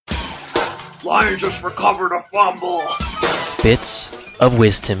Lions just recovered a fumble. Bits of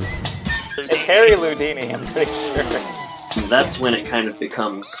wisdom. It's Harry Houdini, I'm pretty sure. That's when it kind of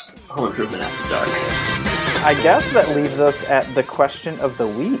becomes Home Improvement After Dark. I guess that leaves us at the question of the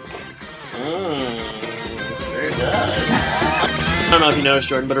week. Very good. I don't know if you noticed,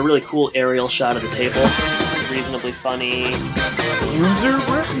 Jordan, but a really cool aerial shot of the table. Reasonably funny. User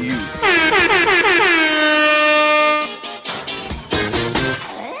review.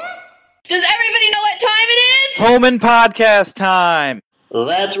 Does everybody know what time it is? Home and podcast time. Well,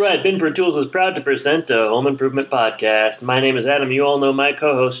 that's right. Binford Tools is proud to present a Home Improvement podcast. My name is Adam. You all know my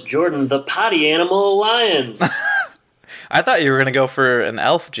co-host, Jordan, the potty animal Lyons. I thought you were going to go for an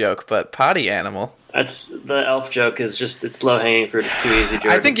elf joke, but potty animal. That's the elf joke is just, it's low-hanging fruit. It's too easy,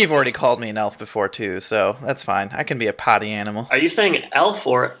 Jordan. I think you've already called me an elf before, too, so that's fine. I can be a potty animal. Are you saying elf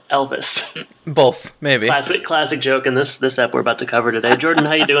or Elvis? Both, maybe. Classic joke in this app we're about to cover today. Jordan,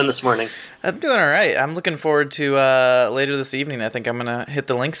 how you doing this morning? I'm doing all right. I'm looking forward to later this evening. I think I'm going to hit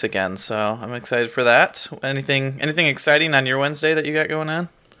the links again, so I'm excited for that. Anything exciting on your Wednesday that you got going on?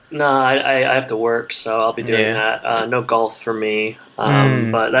 No, I have to work, so I'll be doing that. No golf for me,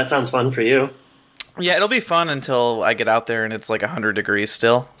 but that sounds fun for you. Yeah, it'll be fun until I get out there and it's like 100 degrees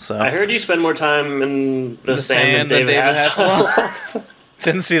still. So I heard you spend more time in the sand than David Hasselhoff.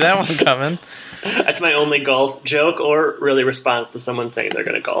 Didn't see that one coming. That's my only golf joke or really response to someone saying they're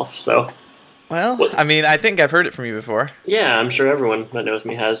going to golf. So, well, I mean, I think I've heard it from you before. Yeah, I'm sure everyone that knows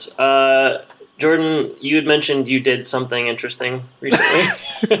me has. Jordan, you had mentioned you did something interesting recently.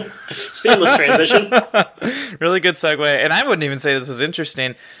 Seamless transition. Really good segue. And I wouldn't even say this was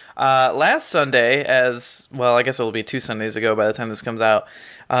interesting. Last Sunday, I guess it will be 2 Sundays ago by the time this comes out,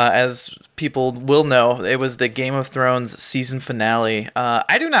 as people will know, it was the Game of Thrones season finale.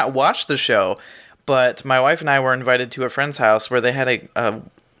 I do not watch the show, but my wife and I were invited to a friend's house where they had a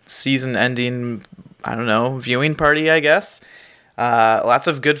season-ending, viewing party, I guess. Lots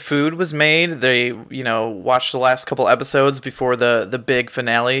of good food was made. They, watched the last couple episodes before the big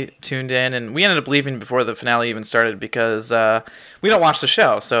finale tuned in, and we ended up leaving before the finale even started because we don't watch the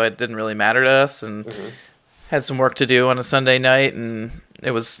show, so it didn't really matter to us, and had some work to do on a Sunday night, and it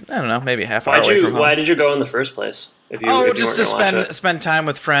was, maybe a half hour away from home. Why did you go in the first place? If you just to spend time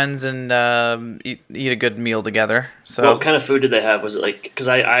with friends and eat a good meal together. So, what kind of food did they have? Was it like, because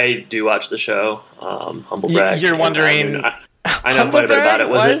I do watch the show, humble brag. You're wondering... I know quite a bit about it.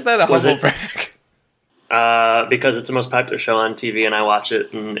 Why is that a humble brag? Because it's the most popular show on TV, and I watch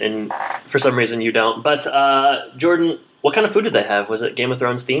it, and for some reason you don't. But Jordan, what kind of food did they have? Was it Game of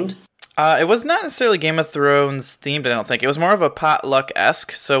Thrones themed? It was not necessarily Game of Thrones themed, I don't think. It was more of a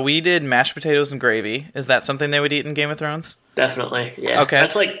potluck-esque. So we did mashed potatoes and gravy. Is that something they would eat in Game of Thrones? Definitely, yeah. Okay.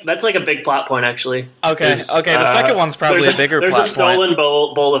 That's like a big plot point, actually. Okay. The second one's probably a bigger plot point. There's a stolen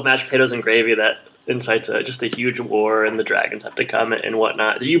bowl of mashed potatoes and gravy that incites just a huge war, and the dragons have to come and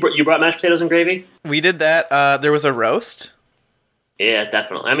whatnot. You brought mashed potatoes and gravy? We did that. There was a roast. Yeah,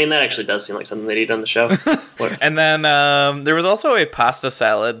 definitely. I mean, that actually does seem like something they'd eat on the show. And then there was also a pasta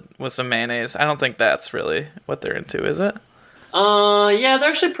salad with some mayonnaise. I don't think that's really what they're into, is it? Yeah, they're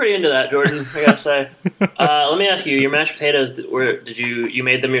actually pretty into that, Jordan, I gotta say. Let me ask you, your mashed potatoes, you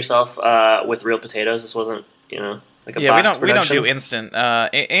made them yourself with real potatoes? This wasn't, like a box we don't production? do instant.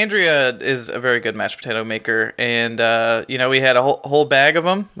 Andrea is a very good mashed potato maker, and we had a whole bag of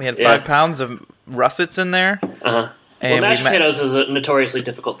them. We had 5 pounds of russets in there. Well, mashed potatoes is a notoriously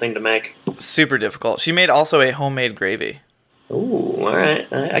difficult thing to make. Super difficult. She made also a homemade gravy. Ooh, all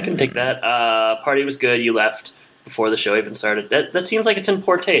right. I can take that. Party was good. You left before the show even started. That seems like it's in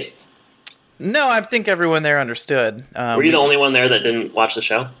poor taste. No, I think everyone there understood. Were you the only one there that didn't watch the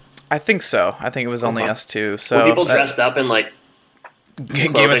show? I think so. I think it was only us two. So were people dressed up in like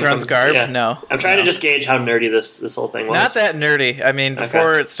Game of Thrones garb? Yeah. No. I'm trying to just gauge how nerdy this whole thing was. Not that nerdy. I mean,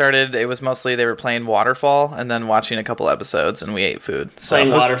 before it started, it was mostly they were playing Waterfall and then watching a couple episodes, and we ate food. So,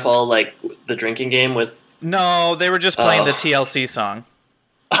 playing Waterfall, like the drinking game with... No, they were just playing the TLC song.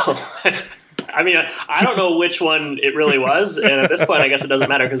 Oh, I mean, I don't know which one it really was, and at this point, I guess it doesn't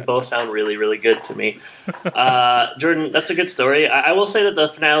matter because both sound really, really good to me. Jordan, that's a good story. I will say that the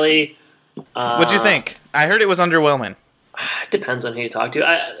finale... What'd you think? I heard it was underwhelming. It depends on who you talk to.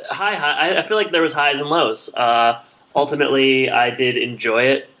 I feel like there was highs and lows. Ultimately, I did enjoy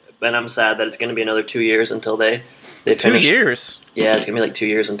it, and I'm sad that it's going to be another 2 years until they finish. 2 years? Yeah, it's going to be like 2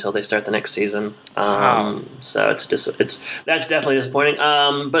 years until they start the next season. Wow. So that's definitely disappointing.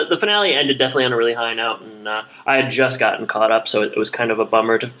 But the finale ended definitely on a really high note, and I had just gotten caught up, so it was kind of a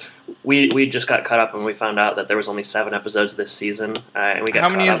bummer. We just got caught up when we found out that there was only 7 episodes this season. And we got How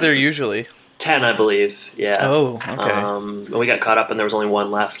many is there usually? 10, I believe. Yeah. Oh, okay. We got caught up, and there was only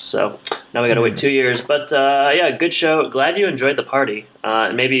 1 left. So Now we got to wait 2 years. But yeah, good show. Glad you enjoyed the party.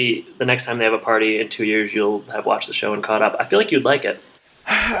 And maybe the next time they have a party in 2 years, you'll have watched the show and caught up. I feel like you'd like it.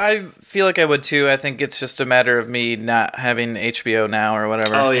 I feel like I would too. I think it's just a matter of me not having HBO now or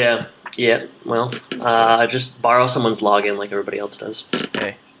whatever. Oh, yeah. Yeah, well, just borrow someone's login like everybody else does.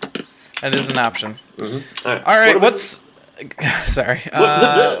 Hey, that is an option. Mm-hmm. All right. All right, what's... Sorry. What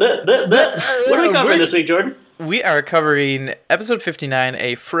are we covering this week, Jordan? We are covering episode 59,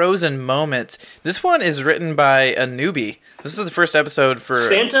 A Frozen Moment. This one is written by a newbie. This is the first episode for...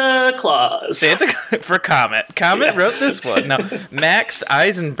 Santa Claus. For Comet. Comet wrote this one. No, Max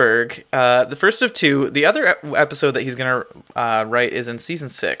Eisenberg. The first of two. The other episode that he's going to write is in season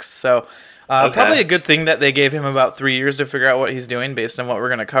 6. So probably a good thing that they gave him about 3 years to figure out what he's doing based on what we're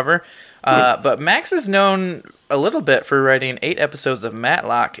going to cover. But Max is known a little bit for writing 8 episodes of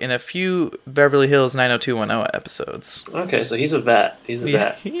Matlock and a few Beverly Hills 90210 episodes. Okay, so he's a vet. He's a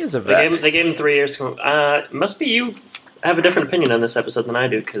vet. He is a vet. They gave him 3 years to come. Must be you have a different opinion on this episode than I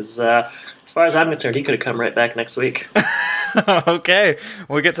do, because as far as I'm concerned, he could have come right back next week. Okay,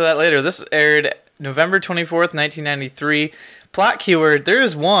 we'll get to that later. This aired November 24th, 1993. Plot keyword, there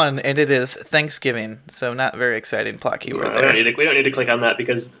is one, and it is Thanksgiving. So not very exciting plot keyword there. We don't need to click on that,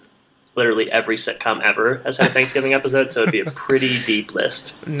 because literally every sitcom ever has had a Thanksgiving episode, so it'd be a pretty deep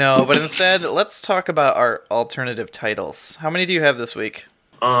list. No, but instead, let's talk about our alternative titles. How many do you have this week?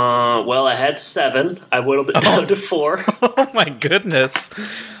 Well, I had 7. I whittled it down to 4. Oh my goodness.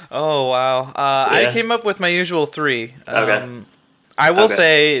 Oh, wow. I came up with my usual 3. Okay. I will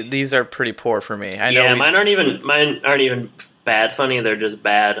say these are pretty poor for me. I know mine aren't even bad funny, they're just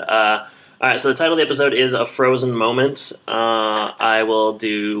bad. All right, so the title of the episode is A Frozen Moment. I will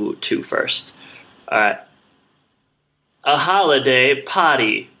do 2 first. All right. A holiday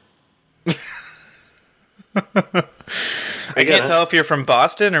potty. I can't tell if you're from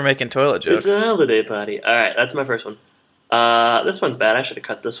Boston or making toilet jokes. It's a holiday potty. All right, that's my first one. This one's bad. I should have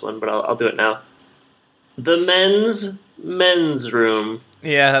cut this one, but I'll do it now. The men's room.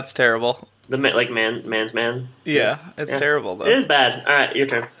 Yeah, that's terrible. Man's man. Yeah, it's terrible though. It is bad. All right, your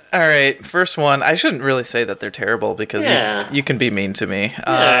turn. All right, first one. I shouldn't really say that they're terrible because you can be mean to me.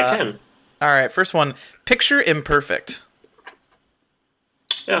 Yeah, I can. All right, first one. Picture imperfect.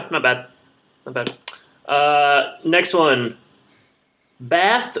 Yeah, not bad. Not bad. Next one.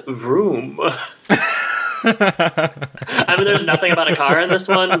 Bathroom. I mean, there's nothing about a car in this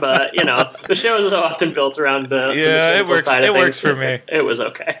one, but the show is so often built around the it works. It works for me. It was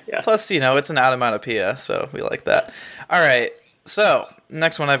okay. Yeah. Plus, it's an onomatopoeia, so we like that. All right. So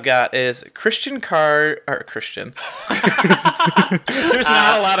next one I've got is Christian. There's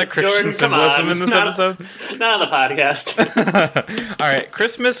not a lot of Christian Jordan, symbolism in this episode. Not on the podcast. All right.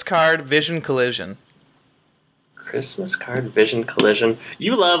 Christmas card vision collision. Christmas card vision collision.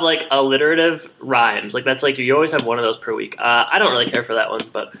 You love alliterative rhymes. That's you always have one of those per week. I don't really care for that one,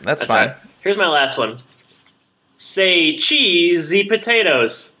 but that's fine. Right. Here's my last one. Say cheesy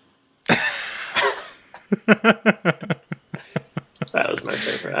potatoes. That was my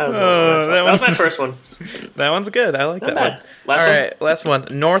favorite. That was my first one. That one's good. I like that one. All right, last one.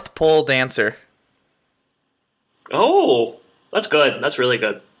 North Pole dancer. Oh, that's good. That's really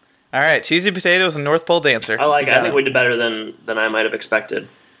good. All right, cheesy potatoes and North Pole dancer. I like it. I think we did better than I might have expected.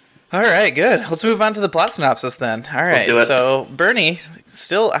 All right, good. Let's move on to the plot synopsis then. All right, let's do it. So Bernie,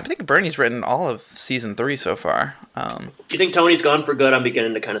 I think Bernie's written all of season 3 so far. You think Tony's gone for good? I'm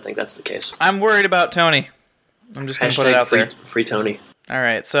beginning to kind of think that's the case. I'm worried about Tony. I'm just going to put it out there. Free Tony. All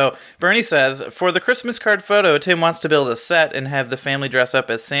right, so Bernie says, for the Christmas card photo, Tim wants to build a set and have the family dress up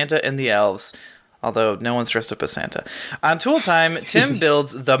as Santa and the elves. Although no one's dressed up as Santa. On Tool Time, Tim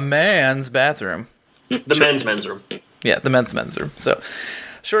builds the man's bathroom. Men's room. Yeah, the men's room. So,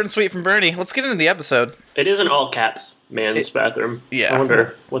 short and sweet from Bernie. Let's get into the episode. It is in all caps, man's bathroom. Yeah. I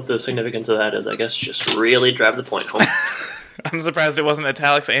wonder what the significance of that is. I guess just really drive the point home. I'm surprised it wasn't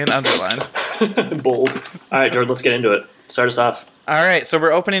italics and underlined. Bold. All right, Jordan, let's get into it. Start us off. All right, so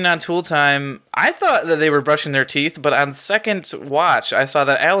we're opening on Tool Time. I thought that they were brushing their teeth, but on second watch, I saw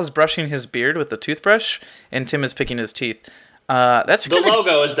that Al is brushing his beard with the toothbrush, and Tim is picking his teeth. That's the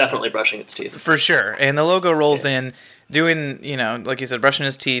logo is definitely brushing its teeth. For sure, and the logo rolls in, doing, like you said, brushing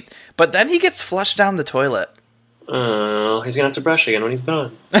his teeth, but then he gets flushed down the toilet. Oh, he's going to have to brush again when he's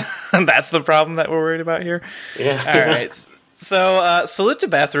done. That's the problem that we're worried about here? Yeah. All right. Salute to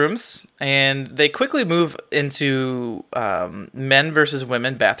bathrooms, and they quickly move into men versus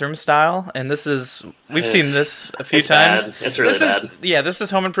women bathroom style, and we've seen this a few times. Bad. It's really bad. This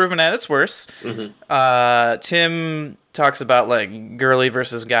is Home Improvement at its worst. Tim talks about like girly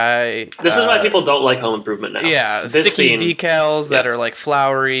versus guy. This is why people don't like Home Improvement now. Yeah, this sticky scene, decals that are like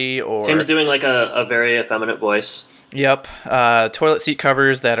flowery, or Tim's doing like a very effeminate voice. Yep, toilet seat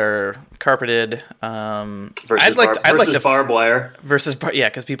covers that are carpeted. Versus barbed wire.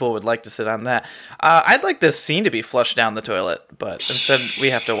 Because people would like to sit on that. I'd like this scene to be flushed down the toilet, but instead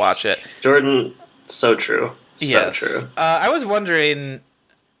we have to watch it. Jordan, so true. Yes. So true. I was wondering,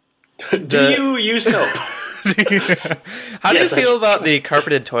 do you use soap? How do you feel about the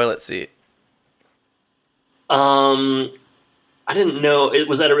carpeted toilet seat? I didn't know.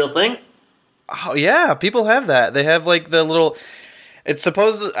 Was that a real thing? Oh yeah, people have that. They have like the little. It's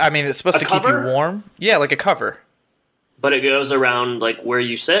supposed to keep you warm. Yeah, like a cover. But it goes around like where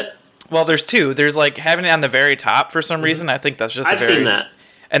you sit. Well, there's two. There's like having it on the very top for some reason. I think that's just. I've seen that.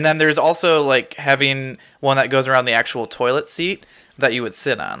 And then there's also like having one that goes around the actual toilet seat that you would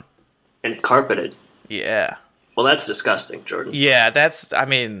sit on. And it's carpeted. Yeah. Well, that's disgusting, Jordan. Yeah, that's. I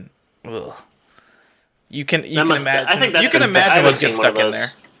mean, ugh. You can imagine. I think that's. You can imagine what gets stuck in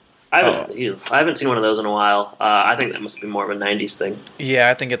there. I haven't seen one of those in a while. I think that must be more of a '90s thing. Yeah,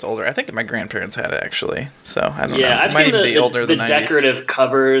 I think it's older. I think my grandparents had it actually. So I don't know. I've seen the decorative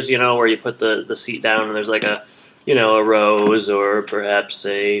covers. Where you put the seat down and there's like a rose or perhaps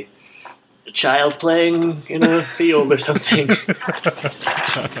a child playing in a field or something.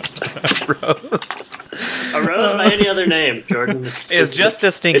 Rose. A rose by any other name, Jordan. It's just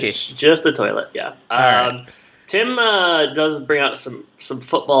as stinky. It's just a toilet. Yeah. Right. Tim does bring out some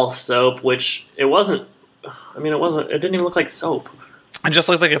football soap, which it wasn't. I mean, it didn't even look like soap. It just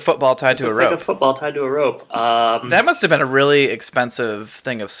looked like a football tied to a rope. Like a football tied to a rope. That must have been a really expensive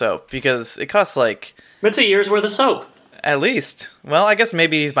thing of soap because it costs like. It's a year's worth of soap. At least. Well, I guess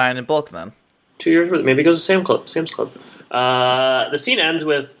maybe he's buying in bulk then. 2 years worth. Maybe he goes to Sam's Club. The scene ends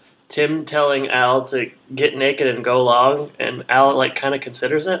with Tim telling Al to get naked and go long, and Al like kind of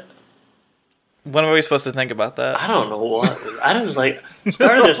considers it. What are we supposed to think about that? I don't know what. I was like, this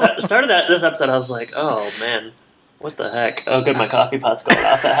episode. I was like, oh man, what the heck? Oh, good, my coffee pot's going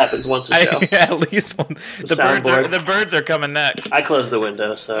off. That happens once a show. At least one. The birds are coming next. I closed the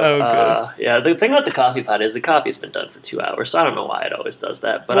window, so good. The thing about the coffee pot is the coffee's been done for 2 hours, so I don't know why it always does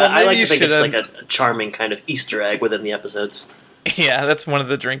that. But I like to think it's like a charming kind of Easter egg within the episodes. Yeah, that's one of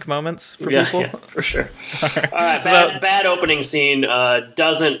the drink moments for people. Yeah, for sure. All right, bad opening scene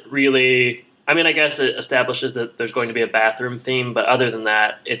doesn't really. I mean, I guess it establishes that there's going to be a bathroom theme, but other than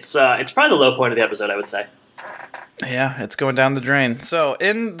that, it's probably the low point of the episode, I would say. Yeah, it's going down the drain. So,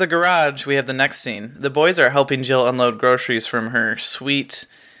 in the garage, we have the next scene. The boys are helping Jill unload groceries from her sweet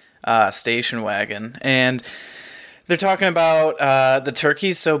station wagon, and they're talking about the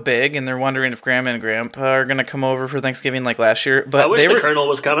turkey's so big, and they're wondering if Grandma and Grandpa are going to come over for Thanksgiving like last year. But I wish the Colonel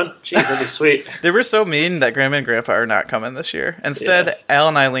was coming. Jeez, that'd be sweet. They were so mean that Grandma and Grandpa are not coming this year. Instead, Al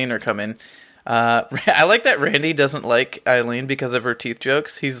and Eileen are coming. I like that Randy doesn't like Eileen because of her teeth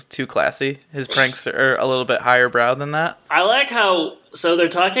jokes. He's too classy. His pranks are a little bit higher brow than that. I like how... So they're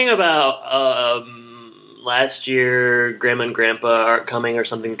talking about last year Grandma and Grandpa aren't coming or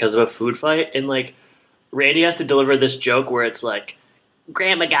something because of a food fight. And, like, Randy has to deliver this joke where it's like,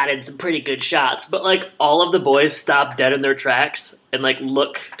 Grandma got in some pretty good shots. But, like, all of the boys stop dead in their tracks and, like,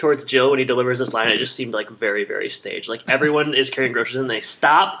 look towards Jill when he delivers this line. It just seemed, like, very, very staged. Like, everyone is carrying groceries and they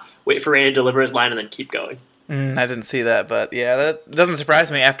stop, wait for Randy to deliver his line, and then keep going. I didn't see that, but yeah, that doesn't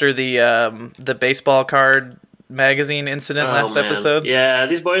surprise me after the baseball card magazine incident last episode. Yeah,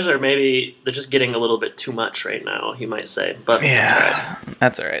 these boys they're just getting a little bit too much right now, you might say. But yeah,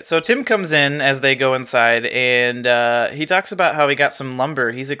 that's all right. So Tim comes in as they go inside, and he talks about how he got some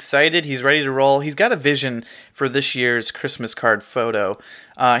lumber. He's excited. He's ready to roll. He's got a vision for this year's Christmas card photo.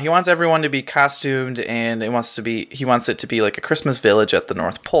 He wants everyone to be costumed, and he wants it to be like a Christmas village at the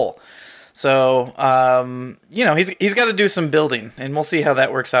North Pole. So, he's got to do some building, and we'll see how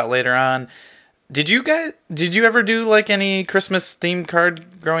that works out later on. Did you ever do like any Christmas themed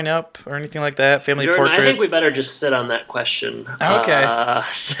card growing up or anything like that? Family Jordan, portrait? I think we better just sit on that question. Okay.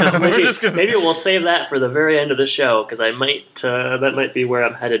 So maybe we'll save that for the very end of the show because I might that might be where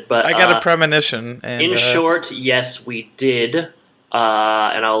I'm headed. But I got a premonition. And, in short, yes, we did, and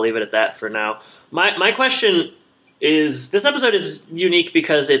I'll leave it at that for now. My question is, this episode is unique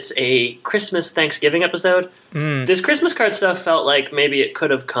because it's a Christmas Thanksgiving episode. This Christmas card stuff felt like maybe it could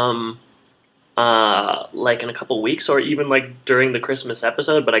have come like in a couple weeks, or even like during the Christmas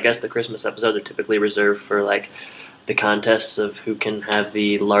episode. But I guess the Christmas episodes are typically reserved for like the contests of who can have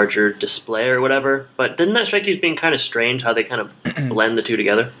the larger display or whatever. But didn't that strike you as being kind of strange how they kind of blend the two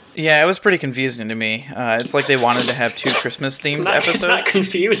together? Yeah, it was pretty confusing to me. It's like they wanted to have 2 Christmas-themed episodes. It's not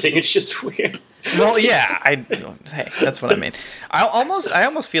confusing. It's just weird. Well, yeah. Hey, that's what I mean. I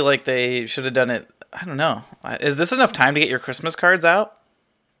almost feel like they should have done it. I don't know. Is this enough time to get your Christmas cards out?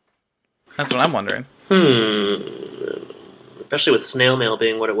 That's what I'm wondering. Especially with snail mail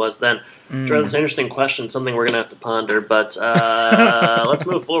being what it was then. Jordan, it's an interesting question, something we're going to have to ponder, but let's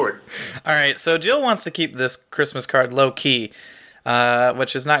move forward. All right, so Jill wants to keep this Christmas card low-key,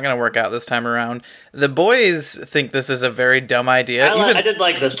 which is not going to work out this time around. The boys think this is a very dumb idea. I did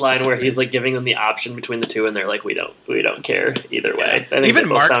like this line where he's like giving them the option between the two, and they're like, "We don't care either way." I think even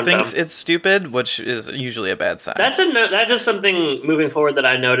Mark thinks dumb. It's stupid, which is usually a bad sign. That is something moving forward that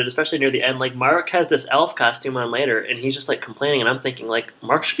I noted, especially near the end. Like Mark has this elf costume on later, and he's just like complaining, and I'm thinking like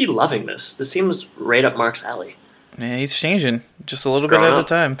Mark should be loving this. This seems right up Mark's alley. Yeah, he's changing just a little bit at a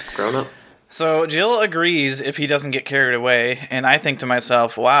time. Grown up. So Jill agrees if he doesn't get carried away, and I think to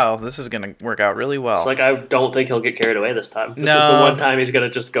myself, wow, this is going to work out really well. It's like I don't think he'll get carried away this time. This is the one time he's going to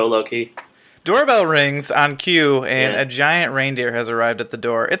just go low-key. Doorbell rings on cue, and a giant reindeer has arrived at the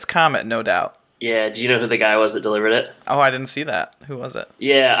door. It's Comet, no doubt. Yeah, do you know who the guy was that delivered it? Oh, I didn't see that. Who was it?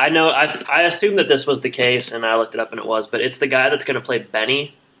 Yeah, I know. I assumed that this was the case, and I looked it up, and it was. But it's the guy that's going to play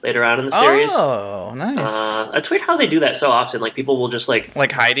Benny later on in the series. Oh, nice. That's weird how they do that so often. Like, people will just, like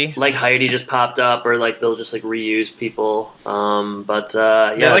Heidi? Like Heidi just popped up, or, like, they'll just, like, reuse people.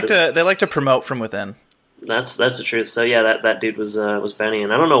 Yeah. They like to promote from within. That's the truth. So, yeah, that dude was Benny,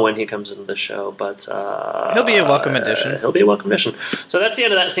 and I don't know when he comes into the show, but he'll be a welcome addition. He'll be a welcome addition. So that's the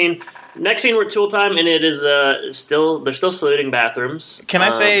end of that scene. Next scene, we're at Tool Time, and it is they're still saluting bathrooms. Can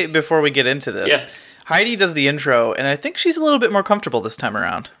I say, before we get into this, yeah. Heidi does the intro, and I think she's a little bit more comfortable this time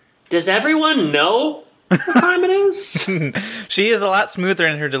around. Does everyone know what time it is? She is a lot smoother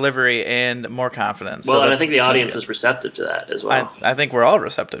in her delivery and more confident. Well, and I think the audience is receptive to that as well. I think we're all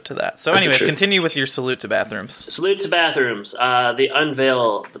receptive to that. So That's anyways, continue with your salute to bathrooms. Salute to bathrooms. They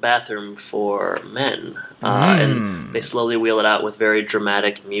unveil the bathroom for men. And they slowly wheel it out with very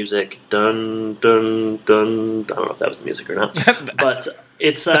dramatic music. Dun, dun, dun. I don't know if that was the music or not. But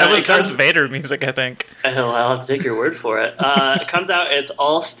it's... that was Darth Vader music, I think. I'll have to take your word for it. It comes out, and it's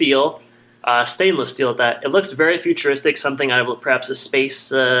all steel. Stainless steel at that. It looks very futuristic, something out of perhaps a space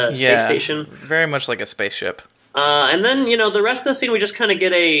station. Very much like a spaceship. And then, the rest of the scene, we just kind of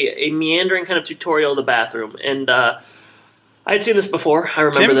get a meandering kind of tutorial of the bathroom. And I'd seen this before. I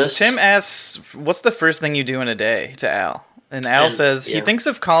remember this. Tim asks, what's the first thing you do in a day to Al? And Al says he thinks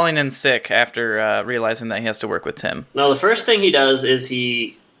of calling in sick after realizing that he has to work with Tim. No, the first thing he does is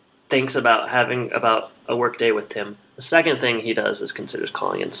he thinks about a work day with Tim. The second thing he does is considers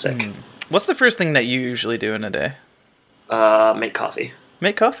calling in sick. What's the first thing that you usually do in a day? Make coffee.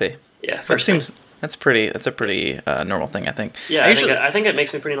 Make coffee? Yeah, that's a pretty normal thing, I think. Yeah, I think it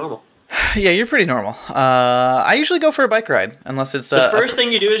makes me pretty normal. Yeah, you're pretty normal. I usually go for a bike ride, unless it's... The first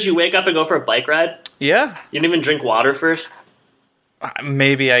thing you do is you wake up and go for a bike ride? Yeah. You don't even drink water first?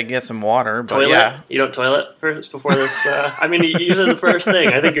 Maybe I get some water, but toilet? yeah. You don't toilet first before this? You said the first thing.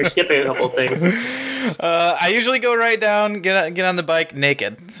 I think you're skipping a couple of things. I usually go right down, get on the bike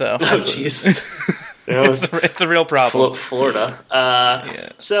naked. So. Oh, jeez. It's a real problem.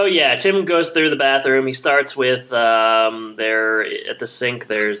 Florida. So, yeah, Tim goes through the bathroom. He starts with there at the sink,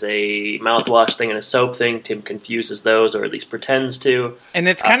 there's a mouthwash thing and a soap thing. Tim confuses those, or at least pretends to. And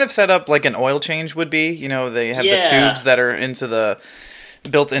it's kind of set up like an oil change would be. They have the tubes that are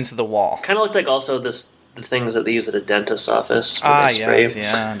built into the wall. Kind of looked like also the things that they use at a dentist's office. Yes,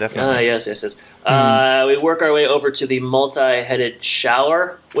 yeah, definitely. Yes. We work our way over to the multi-headed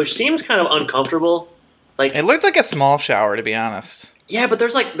shower, which seems kind of uncomfortable. Like, it looked like a small shower, to be honest. Yeah, but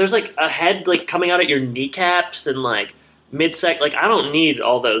there's a head like coming out at your kneecaps and like mid-sec. Like, I don't need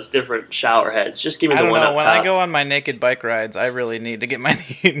all those different shower heads. Just give me the one up top. When I go on my naked bike rides, I really need to get my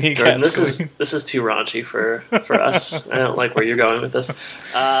kneecaps. Jordan, this is too raunchy for us. I don't like where you're going with this.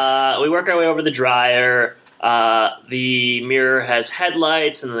 We work our way over the dryer. The mirror has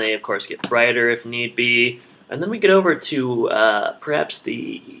headlights, and they of course get brighter if need be. And then we get over to perhaps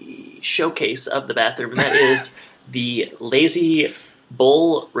the showcase of the bathroom, and that is the lazy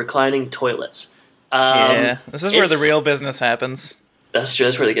bowl reclining toilets. This is where the real business happens. That's true.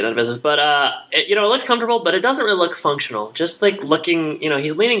 That's where they get out of business. But it looks comfortable, but it doesn't really look functional. Just like looking,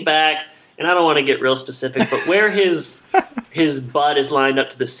 he's leaning back, and I don't want to get real specific, but where his butt is lined up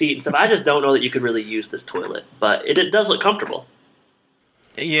to the seat and stuff, I just don't know that you could really use this toilet. But it does look comfortable.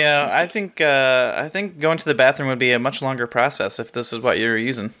 Yeah, I think going to the bathroom would be a much longer process if this is what you're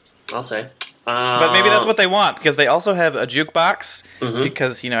using. I'll say. But maybe that's what they want, because they also have a jukebox,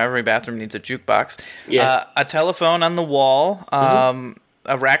 because, every bathroom needs a jukebox. Yeah. A telephone on the wall,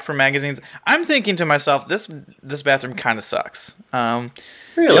 a rack for magazines. I'm thinking to myself, this bathroom kind of sucks.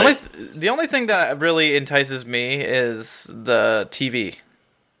 Really? The only thing that really entices me is the TV.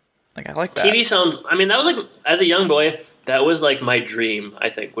 Like, I like that. TV sounds... I mean, that was like... As a young boy, that was like my dream, I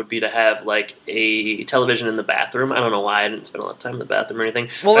think, would be to have like a television in the bathroom. I don't know why I didn't spend a lot of time in the bathroom or anything.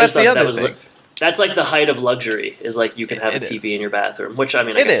 Well, that's the other thing. That's like the height of luxury, is like you can have a TV in your bathroom, which I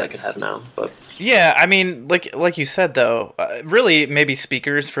mean, I guess I could have now. But yeah, I mean, like you said though, really maybe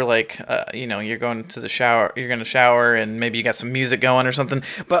speakers for like, you're going to the shower, you're going to shower, and maybe you got some music going or something.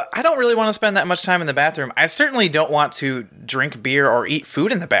 But I don't really want to spend that much time in the bathroom. I certainly don't want to drink beer or eat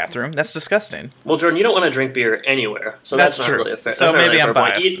food in the bathroom. That's disgusting. Well, Jordan, you don't want to drink beer anywhere, so that's not true. really a fair. So maybe I'm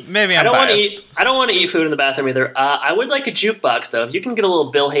biased. I don't want to eat food in the bathroom either. I would like a jukebox though. If you can get a little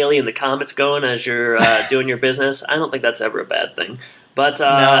Bill Haley and the Comets going as you're doing your business, I don't think that's ever a bad thing. But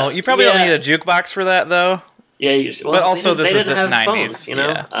no, you probably don't need a jukebox for that though. Yeah, but also this is the have 90s.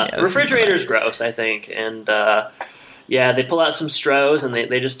 Phones, refrigerator's gross, I think, and they pull out some Strohs and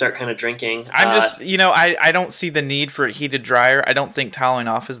they just start kind of drinking. I'm just, I don't see the need for a heated dryer. I don't think toweling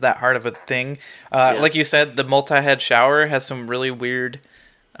off is that hard of a thing. Like you said, the multi-head shower has some really weird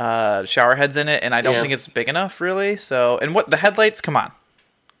shower heads in it, and I don't think it's big enough, really. So, and what the headlights? Come on.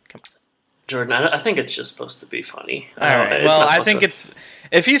 Jordan, I think it's just supposed to be funny. All right. Well, I think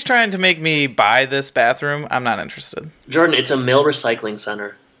if he's trying to make me buy this bathroom, I'm not interested. Jordan, it's a mill recycling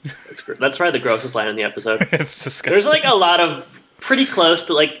center. That's probably the grossest line in the episode. It's disgusting. There's like a lot of pretty close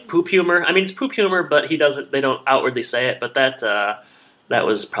to like poop humor. I mean, it's poop humor, but they don't outwardly say it. But that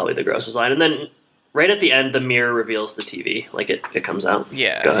was probably the grossest line. And then right at the end, the mirror reveals the TV. Like it comes out.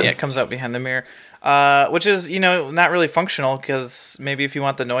 Yeah, it comes out behind the mirror. Which is, not really functional, because maybe if you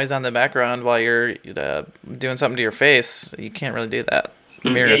want the noise on the background while you're doing something to your face, you can't really do that.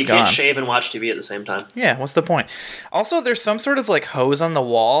 The mirror is gone. You can't shave and watch TV at the same time. Yeah, what's the point? Also, there's some sort of like hose on the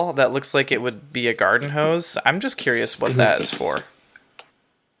wall that looks like it would be a garden hose. I'm just curious what that is for.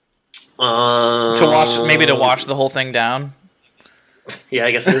 To wash the whole thing down. Yeah,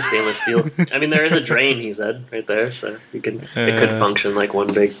 I guess it is stainless steel. I mean, there is a drain, he said, right there, so it could function like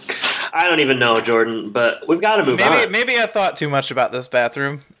one big... I don't even know, Jordan, but we've got to move on. Maybe I thought too much about this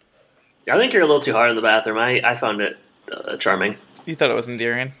bathroom. I think you're a little too hard on the bathroom. I found it charming. You thought it was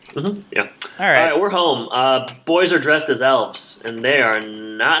endearing? Mm-hmm. Yeah. All right, we're home. Boys are dressed as elves, and they are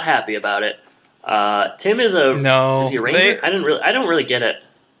not happy about it. Tim is is he a ranger? I don't really get it.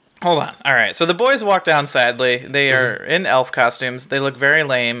 Hold on. All right, so the boys walk down sadly. They are in elf costumes. They look very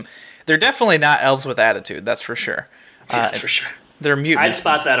lame. They're definitely not elves with attitude, that's for sure. That's for sure. They're mutants. I'd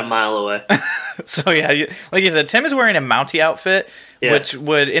spot that a mile away. So yeah, like you said, Tim is wearing a Mountie outfit, which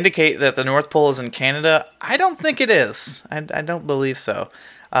would indicate that the North Pole is in Canada. I don't think it is. I don't believe so.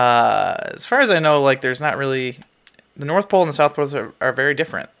 As far as I know, like there's not really... The North Pole and the South Pole are very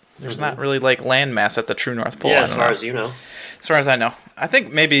different. There's not really like landmass at the true North Pole. Yeah, as far as you know. As far as I know. I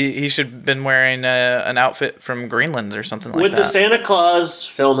think maybe he should have been wearing an outfit from Greenland or something like that. Would the Santa Claus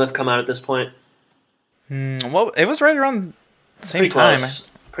film have come out at this point? Well, it was right around the same time.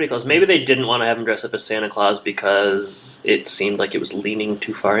 Pretty close. Maybe they didn't want to have him dress up as Santa Claus because it seemed like it was leaning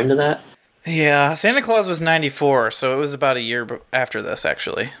too far into that. Yeah, Santa Claus was 94, so it was about a year after this,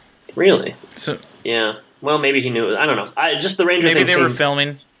 actually. Really? So yeah. Well, maybe he knew. I don't know. Just the Ranger thing. Maybe they were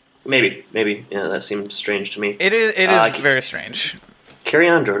filming. Maybe. Yeah, that seems strange to me. It is very strange. Carry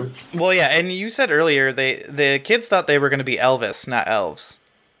on, Jordan. Well, yeah, and you said earlier the kids thought they were going to be Elvis, not elves.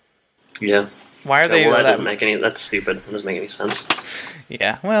 Yeah. Why are they? Well, that's stupid. It doesn't make any sense.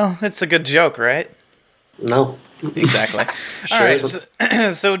 Yeah. Well, it's a good joke, right? No. Exactly. All right.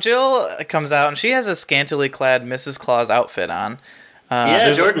 So Jill comes out and she has a scantily clad Mrs. Claus outfit on.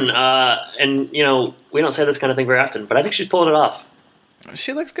 Jordan. And we don't say this kind of thing very often, but I think she's pulling it off.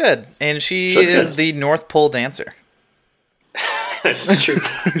 She looks good, and she is the North Pole dancer. It's true.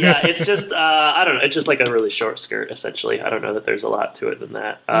 Yeah, it's just I don't know. It's just like a really short skirt, essentially. I don't know that there's a lot to it than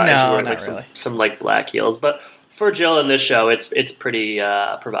that. No, she's wearing, not like, really. Some like black heels, but for Jill in this show, it's pretty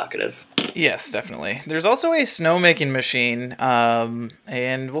provocative. Yes, definitely. There's also a snowmaking machine,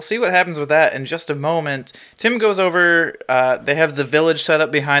 and we'll see what happens with that in just a moment. Tim goes over. They have the village set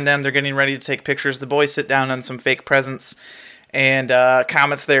up behind them. They're getting ready to take pictures. The boys sit down on some fake presents. And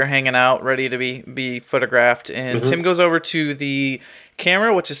Comet's there hanging out, ready to be photographed. And Tim goes over to the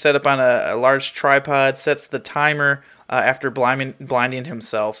camera, which is set up on a large tripod, sets the timer after blinding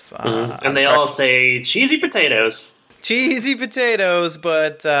himself. And they all say, cheesy potatoes. cheesy potatoes,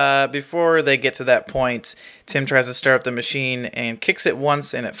 but before they get to that point, Tim tries to start up the machine and kicks it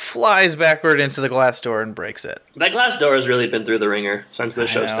once, and it flies backward into the glass door and breaks it. That glass door has really been through the ringer since the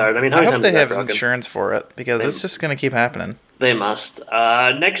show know. started. I mean, how I many hope times they has that have broken? insurance for it, because it's just going to keep happening. They must.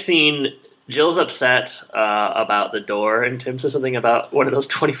 Next scene, Jill's upset about the door, and Tim says something about one of those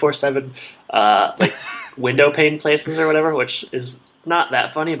 24/7 like window pane places or whatever, which is not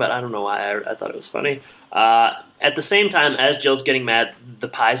that funny, but I don't know why I thought it was funny. At the same time, as Jill's getting mad, the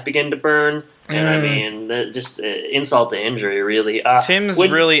pies begin to burn, and I mean, just insult to injury, really. Tim's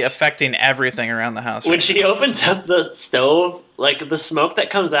really affecting everything around the house. When she opens up the stove, like, the smoke that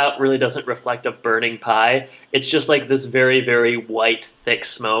comes out really doesn't reflect a burning pie. It's just like this very, very white, thick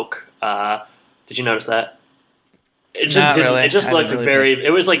smoke. Did you notice that? It just Not didn't. really. It just I looked didn't really very.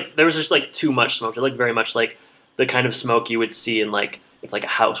 It was like there was just like too much smoke. It looked very much like the kind of smoke you would see in like if like a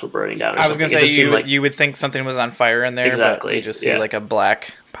house were burning down. Or I was going to something. say, It just seemed you would think something was on fire in there, Exactly, but you just see yeah. like a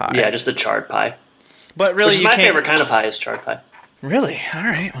black pie. yeah, just a charred pie. But really, Which is you my can't... favorite kind of pie is charred pie. Really? All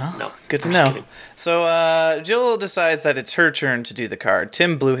right. Well, No, good to I'm just know. kidding. So Jill decides that it's her turn to do the card.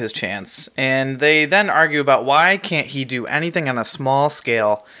 Tim blew his chance, and they then argue about why can't he do anything on a small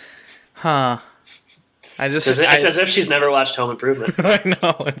scale. Huh. It's as if she's never watched Home Improvement. I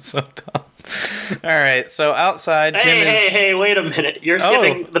know, it's so dumb. All right, so outside, Tim is... Hey, wait a minute. You're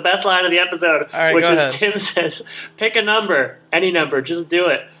skipping the best line of the episode, right, which go is ahead. Tim says, pick a number, any number, just do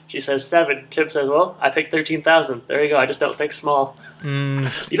it. She says 7. Tim says, well, I picked 13,000. There you go, I just don't think small. You don't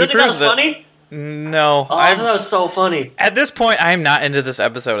think that was proves it. funny? No. Oh, I thought that was so funny. At this point, I'm not into this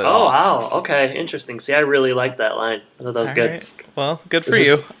episode at all. Oh, wow. Okay, interesting. See, I really liked that line. I thought that was All good. right. Well, good for This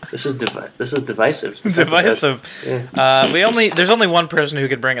you. is this is divisive. this episode. Divisive. There's only one person who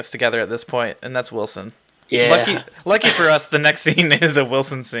could bring us together at this point, and that's Wilson. Yeah. Lucky for us, the next scene is a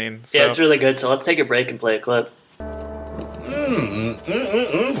Wilson scene. So. Yeah, it's really good. So let's take a break and play a clip.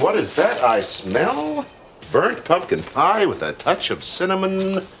 What is that I smell? Burnt pumpkin pie with a touch of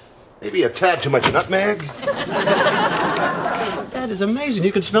cinnamon, maybe a tad too much nutmeg. That is amazing.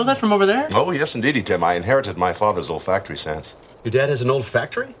 You can smell that from over there? Oh, yes, indeedy, Tim. I inherited my father's olfactory sense. Your dad has an old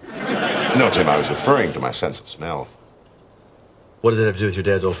factory? No, Tim, I was referring to my sense of smell. What does that have to do with your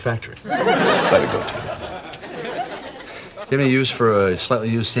dad's old factory? Let it go, Tim. Do you have any use for a slightly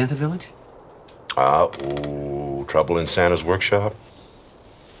used Santa village? Trouble in Santa's workshop?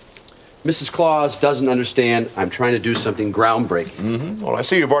 Mrs. Claus doesn't understand. I'm trying to do something groundbreaking. Well, I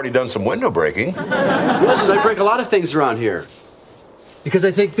see you've already done some window breaking. Wilson, I break a lot of things around here. Because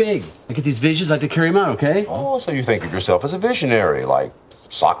I think big. I get these visions, I like to carry them out, okay? Oh, so you think of yourself as a visionary, like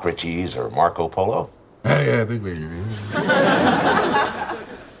Socrates or Marco Polo? Yeah, big vision.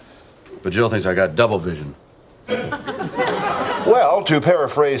 But Jill thinks I got double vision. Well, to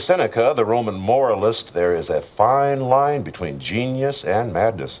paraphrase Seneca, the Roman moralist, there is a fine line between genius and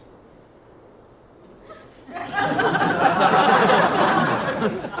madness.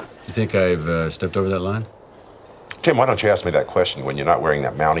 You think I've stepped over that line? Tim, why don't you ask me that question when you're not wearing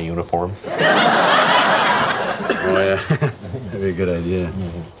that Mountie uniform? Oh, yeah. That'd be a good idea.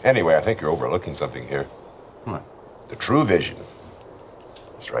 Anyway, I think you're overlooking something here. What? The true vision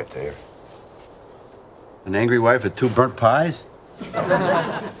is right there. An angry wife with 2 burnt pies?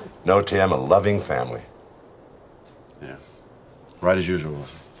 No, Tim, a loving family. Yeah. Right as usual,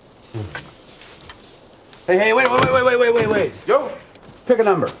 Wilson. Hey, wait. Yo, Pick a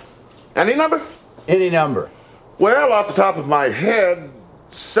number. any number? Any number. Well, off the top of my head,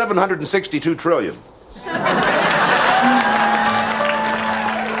 762 trillion.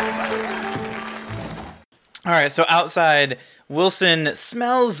 All right, so outside, Wilson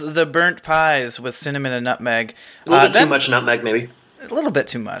smells the burnt pies with cinnamon and nutmeg. A little bit that- too much nutmeg, maybe. A little bit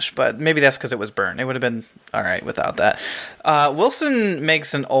too much, but maybe that's because it was burnt. It would have been all right without that. Wilson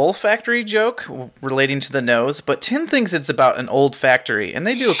makes an olfactory joke relating to the nose, but Tim thinks it's about an old factory, and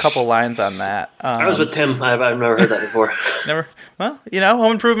they do a couple lines on that. I was with Tim. I've never heard that before. Never. Well,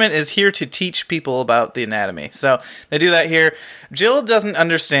 Home Improvement is here to teach people about the anatomy. So they do that here. Jill doesn't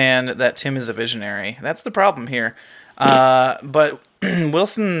understand that Tim is a visionary. That's the problem here. But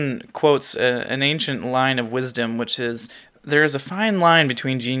Wilson quotes an ancient line of wisdom, which is, there is a fine line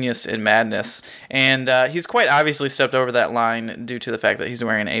between genius and madness. And he's quite obviously stepped over that line due to the fact that he's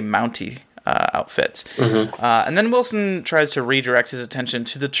wearing a Mountie outfit. And then Wilson tries to redirect his attention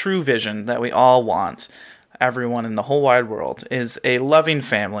to the true vision that we all want. Everyone in the whole wide world is a loving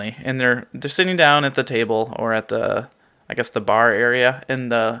family, and they're sitting down at the table or at the bar area in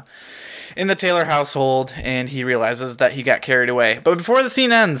the Taylor household, and he realizes that he got carried away. But before the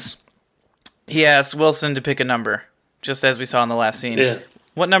scene ends, he asks Wilson to pick a number, just as we saw in the last scene. Yeah.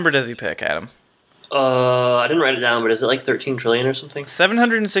 What number does he pick, Adam? I didn't write it down, but is it like 13 trillion or something?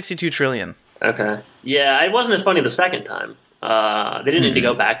 762 trillion. Okay. Yeah, it wasn't as funny the second time. They didn't need to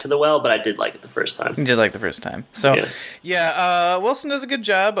go back to the well, but I did like it the first time. You did like the first time. So, Wilson does a good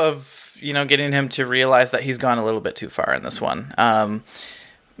job of, getting him to realize that he's gone a little bit too far in this one.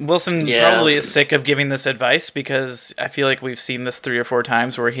 Wilson probably is sick of giving this advice because I feel like we've seen this 3 or 4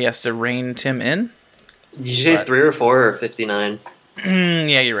 times where he has to rein Tim in. Did you say 3 or 4 or 59?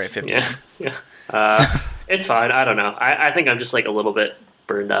 Yeah, you're right, 59. Yeah. It's fine. I don't know. I think I'm just like a little bit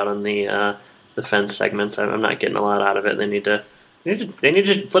burned out on the fence segments. I'm not getting a lot out of it. They need to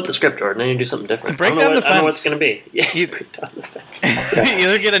flip the script, Jordan. They need to do something different. Break down the fence. I don't know what it's going to be. Yeah, break down the fence.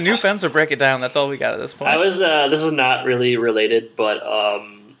 Either get a new fence or break it down. That's all we got at this point. This is not really related, but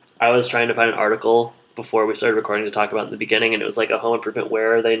I was trying to find an article before we started recording to talk about in the beginning, and it was like a home improvement.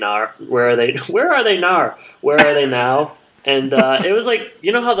 Where are they now? Where are they now? And it was like,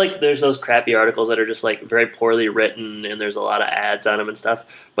 you know how like there's those crappy articles that are just like very poorly written and there's a lot of ads on them and stuff.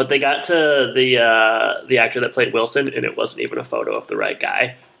 But they got to the actor that played Wilson, and it wasn't even a photo of the right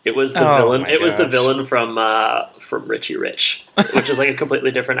guy. It was the villain. It was the villain from Richie Rich, which is like a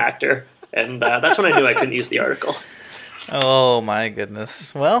completely different actor. And that's when I knew I couldn't use the article. Oh my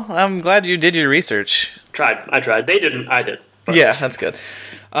goodness. Well, I'm glad you did your research. I tried. They didn't. I did. But. Yeah, that's good.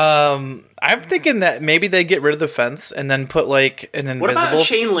 I'm thinking that maybe they get rid of the fence and then put like an invisible. What about a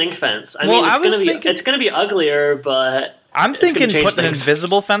chain link fence? I mean, it's going to be uglier, but I'm thinking put an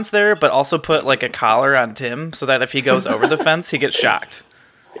invisible fence there, but also put like a collar on Tim so that if he goes over the fence, he gets shocked.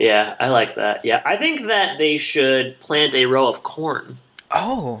 Yeah, I like that. Yeah, I think that they should plant a row of corn.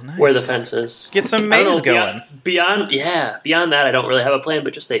 Oh, nice. Where the fence is. Get some maize going. Beyond that, I don't really have a plan,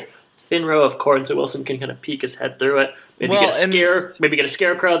 but just a thin row of corn so Wilson can kind of peek his head through it. Maybe get a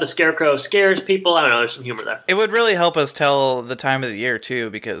scarecrow. The scarecrow scares people. I don't know. There's some humor there. It would really help us tell the time of the year too,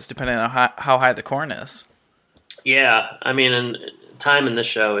 because depending on how high the corn is. Yeah, I mean, and time in this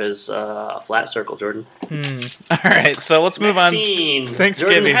show is a flat circle, Jordan. All right, so let's move on. Thanksgiving.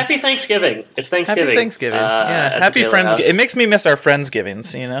 Jordan, happy Thanksgiving. It's Thanksgiving. Happy Thanksgiving. Happy Friendsgiving. It makes me miss our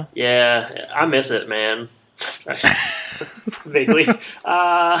Friendsgivings, Yeah, I miss it, man. Vaguely.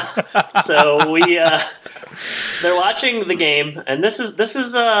 So they're watching the game, and this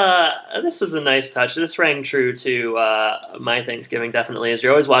was a nice touch. This rang true to my Thanksgiving, definitely. Is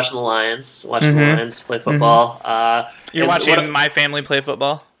you're always watching the Lions, the Lions play football. You're watching my family play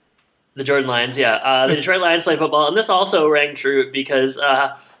football. The Jordan Lions, yeah. The Detroit Lions play football, and this also rang true because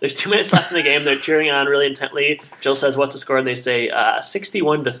there's 2 minutes left in the game. They're cheering on really intently. Jill says, "What's the score?" And they say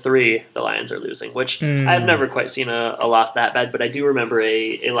 61-3. The Lions are losing, which I've never quite seen a loss that bad. But I do remember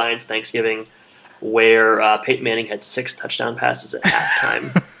a Lions Thanksgiving where Peyton Manning had 6 touchdown passes at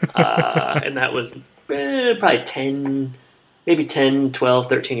halftime, and that was probably 10, 12,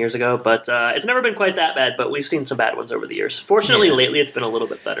 13 years ago, but it's never been quite that bad, but we've seen some bad ones over the years. Fortunately, lately it's been a little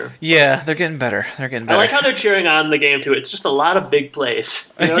bit better. Yeah, they're getting better. I like how they're cheering on the game, too. It's just a lot of big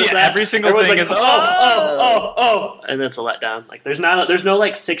plays. You notice that? Every single thing is, and that's a letdown. Like, there's no,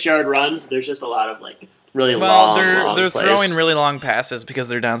 6-yard runs. There's just a lot of, like, really long they're plays. Throwing really long passes because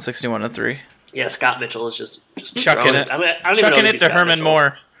they're down 61-3. Yeah, Scott Mitchell is just chucking it. I don't even know it to Herman Mitchell.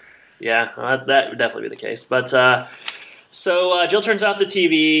 Moore. Yeah, that would definitely be the case. But so Jill turns off the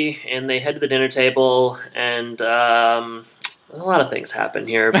TV, and they head to the dinner table, and a lot of things happen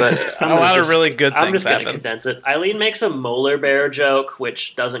here. But a lot of really good things happen. I'm just going to condense it. Eileen makes a molar bear joke,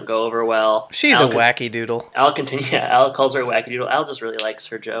 which doesn't go over well. She's a wacky doodle. Al calls her a wacky doodle. Al just really likes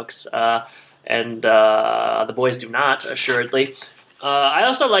her jokes, and the boys do not, assuredly. I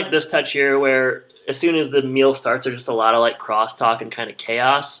also like this touch here where as soon as the meal starts, there's just a lot of like crosstalk and kind of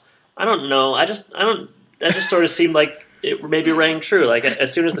chaos. I don't know. That just sort of seemed like it maybe rang true. Like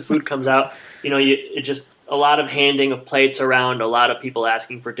as soon as the food comes out, it just a lot of handing of plates around, a lot of people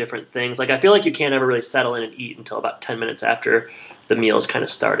asking for different things. Like I feel like you can't ever really settle in and eat until about 10 minutes after the meal's kind of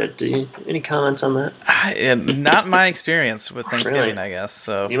started. Any comments on that? Not my experience with Thanksgiving, really? I guess.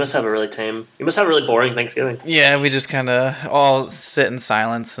 So you must have a really boring Thanksgiving. Yeah, we just kind of all sit in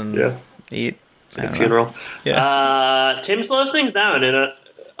silence and eat. It's like a funeral. Yeah. Tim slows things down in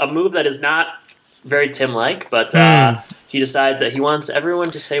a move that is not very Tim-like, but he decides that he wants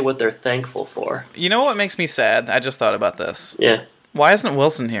everyone to say what they're thankful for. You know what makes me sad? I just thought about this. Yeah. Why isn't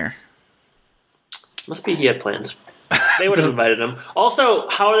Wilson here? Must be he had plans. They would have invited him. Also,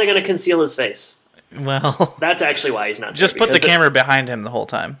 how are they going to conceal his face? Well, that's actually why he's not. Just put the camera behind him the whole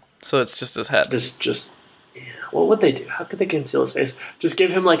time, so it's just his head. Yeah. Well, what'd they do? How could they conceal his face? Just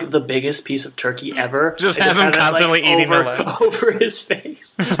give him like the biggest piece of turkey ever. Just have him constantly eating over his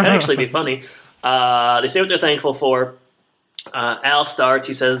face. That'd actually be funny. They say what they're thankful for. Al starts.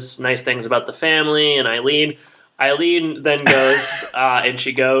 He says nice things about the family and Eileen. Eileen then goes, and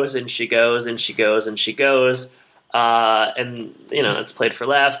she goes, and she goes, and she goes, and she goes. And, it's played for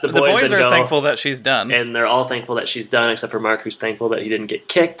laughs. The boys are thankful that she's done. And they're all thankful that she's done, except for Mark, who's thankful that he didn't get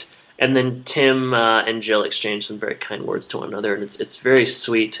kicked. And then Tim and Jill exchange some very kind words to one another, and it's very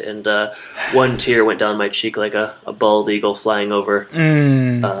sweet. And one tear went down my cheek like a bald eagle flying over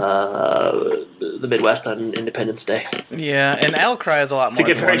the Midwest on Independence Day. Yeah, and Al cries a lot more. To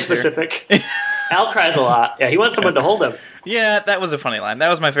get very specific, Al cries a lot. Yeah, he wants someone to hold him. Yeah, that was a funny line. That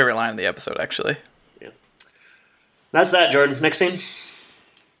was my favorite line of the episode, actually. Yeah, that's that, Jordan. Next scene.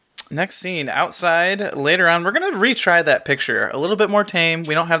 Next scene, outside, later on, we're going to retry that picture. A little bit more tame.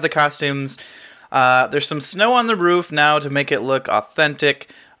 We don't have the costumes. There's some snow on the roof now to make it look authentic.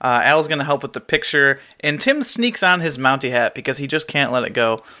 Al's going to help with the picture. And Tim sneaks on his Mountie hat because he just can't let it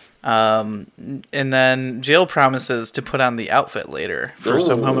go. And then Jill promises to put on the outfit later for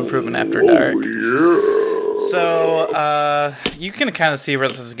some home improvement after dark. So you can kind of see where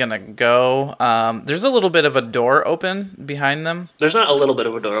this is going to go. There's a little bit of a door open behind them. There's not a little bit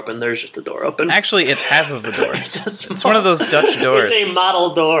of a door open. There's just a door open. Actually, it's half of a door. It's one of those Dutch doors. It's a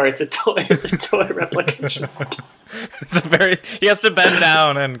model door. It's a toy. It's a toy replication. He has to bend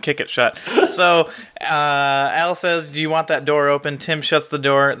down and kick it shut. So Al says, "Do you want that door open?" Tim shuts the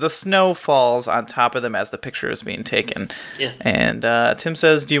door. The snow falls on top of them as the picture is being taken. Yeah. And Tim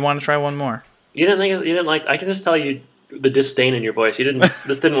says, "Do you want to try one more?" You didn't like. I can just tell you the disdain in your voice.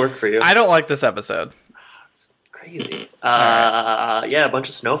 This didn't work for you. I don't like this episode. It's crazy. Yeah, a bunch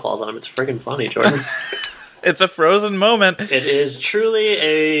of snow falls on him. It's friggin' funny, Jordan. It's a frozen moment. It is truly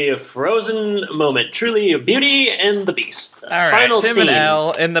a frozen moment. Truly a Beauty and the Beast. All right, Final Tim scene. and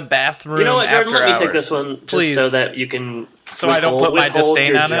Al in the bathroom. You know what, Jordan? After Let me hours. take this one, please, so that you can. So I don't put my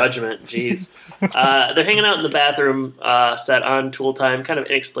disdain your on judgment. Jeez. They're hanging out in the bathroom set on Tool Time, kind of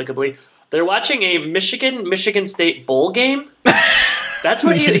inexplicably. They're watching a Michigan State bowl game. That's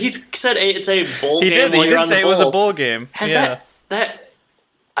what he said. It's a bowl game. He did. He did say it was a bowl game. Has that?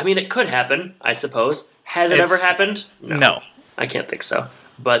 I mean, it could happen. I suppose. Has it ever happened? No. I can't think so.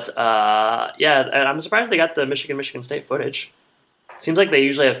 But yeah, I'm surprised they got the Michigan State footage. Seems like they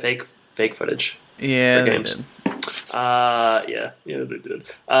usually have fake footage. Yeah, for games. They did.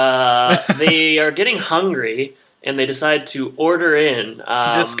 They are getting hungry. And they decide to order in.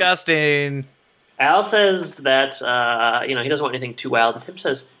 Disgusting. Al says that he doesn't want anything too wild, and Tim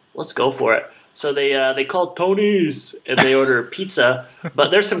says, "Let's go for it." So they call Tony's and they order pizza. But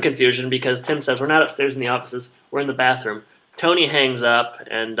there's some confusion because Tim says we're not upstairs in the offices; we're in the bathroom. Tony hangs up,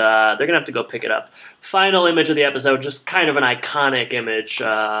 and they're gonna have to go pick it up. Final image of the episode, just kind of an iconic image.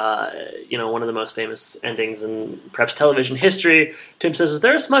 One of the most famous endings in perhaps television history. Tim says, "Is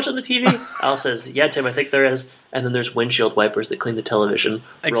there a smudge on the TV?" Al says, "Yeah, Tim, I think there is." And then there's windshield wipers that clean the television.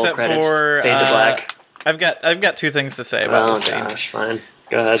 Except roll credits, for fade to black. I've got two things to say about this scene. Oh gosh, fine.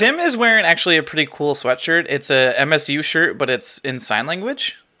 Go ahead. Tim is wearing actually a pretty cool sweatshirt. It's a MSU shirt, but it's in sign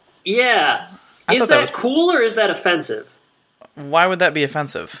language. Yeah. Is that cool or is that offensive? Why would that be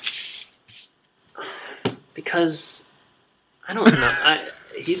offensive? Because I don't know.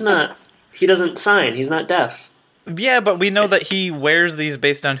 He doesn't sign. He's not deaf. Yeah, but we know that he wears these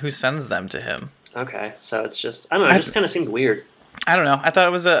based on who sends them to him. Okay, so it's just I don't know. It just kind of seemed weird. I don't know. I thought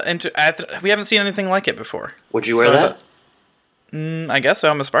it was we haven't seen anything like it before. Would you wear that? I guess so.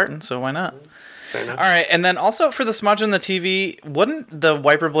 I'm a Spartan, so why not? Fair enough. All right, and then also for the smudge on the TV, wouldn't the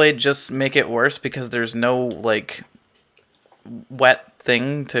wiper blade just make it worse because there's no wet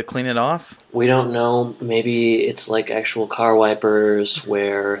thing to clean it off? We don't know. Maybe it's like actual car wipers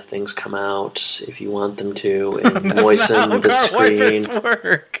where things come out if you want them to and moisten the screen. Wipers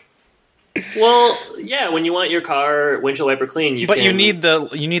work. Well, yeah, when you want your car windshield wiper clean, you need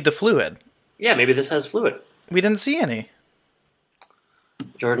the fluid. Yeah, maybe this has fluid. We didn't see any.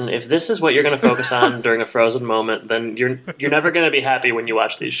 Jordan, if this is what you're going to focus on during a frozen moment, then you're never going to be happy when you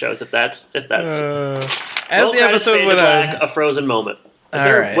watch these shows. If that's as the episode went on, a frozen moment. Was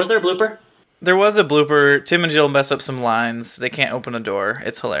there a blooper? There was a blooper. Tim and Jill mess up some lines. They can't open a door.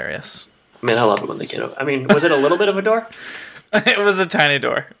 It's hilarious. Man, I love it when they can't. I mean, was it a little bit of a door? It was a tiny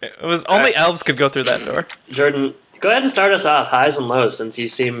door. It was only elves could go through that door. Jordan, go ahead and start us off, highs and lows, since you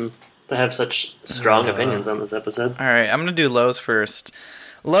seem to have such strong opinions on this episode. All right, I'm going to do lows first.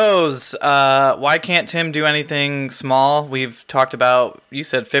 Lows, why can't Tim do anything small? We've talked about, you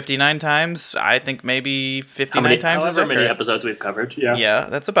said 59 times. I think maybe 59 times is okay. However many episodes we've covered, yeah. Yeah,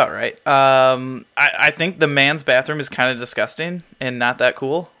 that's about right. I think the man's bathroom is kind of disgusting and not that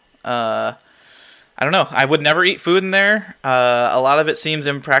cool. I don't know. I would never eat food in there. A lot of it seems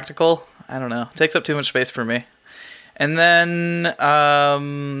impractical. I don't know. It takes up too much space for me. And then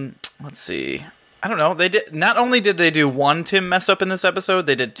let's see. I don't know. They did not only did they do one Tim mess up in this episode,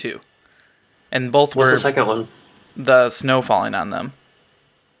 they did two, and both What's were the second one? the snow falling on them.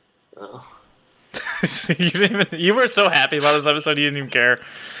 Oh. You were so happy about this episode, you didn't even care.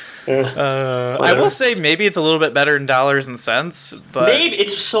 I will say maybe it's a little bit better in dollars and cents, but Maybe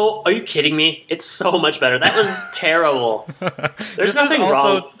it's so. Are you kidding me? It's so much better. That was terrible. There's nothing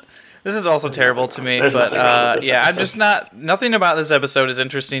wrong. This is also terrible to me, There's but nothing wrong with this yeah, I'm episode. just not. Nothing about this episode is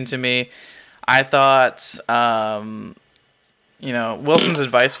interesting to me. I thought, Wilson's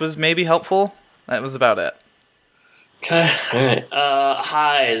advice was maybe helpful. That was about it. Okay, all right.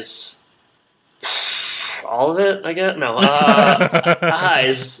 Highs. All of it, I guess? No.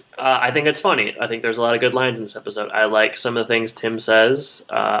 Highs. I think it's funny. I think there's a lot of good lines in this episode. I like some of the things Tim says.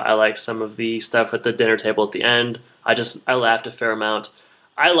 I like some of the stuff at the dinner table at the end. I laughed a fair amount.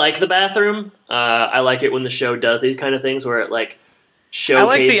 I like the bathroom. I like it when the show does these kind of things where it like showcases. I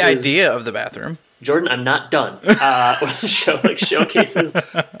like the idea of the bathroom. Jordan, I'm not done. When the show like showcases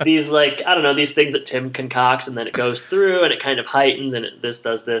these like I don't know these things that Tim concocts, and then it goes through and it kind of heightens, and this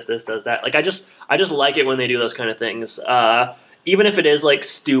does this does that. Like I just like it when they do those kind of things. Even if it is like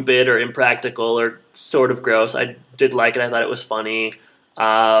stupid or impractical or sort of gross, I did like it. I thought it was funny.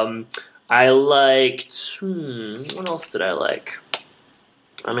 I liked. What else did I like?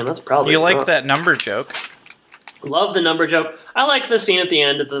 I mean, that's probably You like that number joke. Love the number joke. I like the scene at the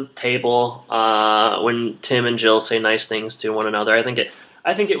end of the table when Tim and Jill say nice things to one another. I think it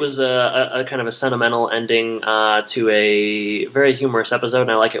was a kind of a sentimental ending to a very humorous episode,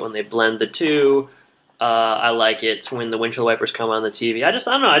 and I like it when they blend the two. I like it when the windshield wipers come on the TV. I don't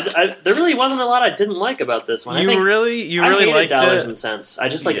know. There really wasn't a lot I didn't like about this one. You really hated liked dollars it. and cents. I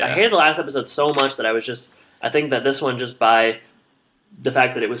Yeah. hated the last episode so much that I think that this one, just by the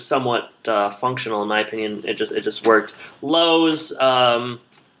fact that it was somewhat functional, in my opinion, it just worked. Lowe's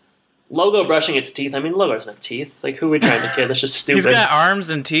Logo brushing its teeth. I mean, Logo doesn't have teeth. Like, who are we trying to kid? That's just stupid. He's got arms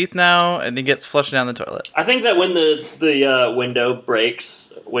and teeth now, and he gets flushed down the toilet. I think that when the window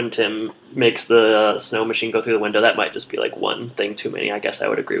breaks, when Tim makes the snow machine go through the window, that might just be like one thing too many. I guess I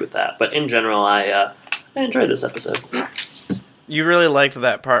would agree with that. But in general, I enjoyed this episode. You really liked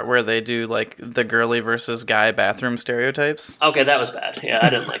that part where they do like the girly versus guy bathroom stereotypes? Okay, that was bad. Yeah, I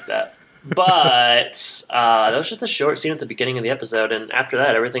didn't like that. But that was just a short scene at the beginning of the episode, and after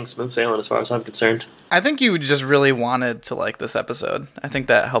that, everything's smooth sailing as far as I'm concerned. I think you just really wanted to like this episode. I think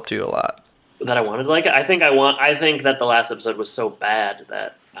that helped you a lot. That I wanted to like it. I think that the last episode was so bad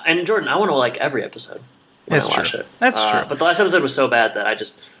that, and Jordan, I want to like every episode. When That's I watch true. It. That's true. But the last episode was so bad that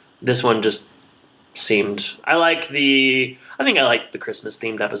this one just seemed. I like the Christmas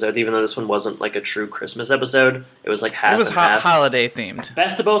themed episodes, even though this one wasn't like a true Christmas episode. It was like half. It was and half. holiday themed.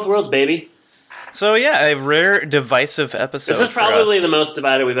 Best of both worlds, baby. So yeah, a rare divisive episode. This is probably for us. the most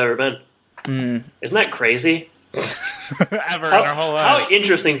divided we've ever been. Isn't that crazy? ever in our whole How lives.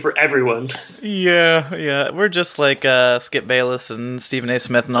 interesting for everyone. Yeah. We're just like Skip Bayless and Stephen A.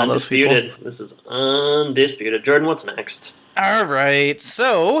 Smith and all those people. Undisputed. This is undisputed. Jordan, what's next? All right,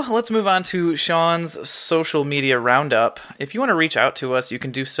 so let's move on to Sean's social media roundup. If you want to reach out to us, you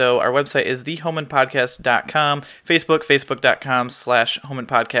can do so. Our website is thehomeandpodcast.com,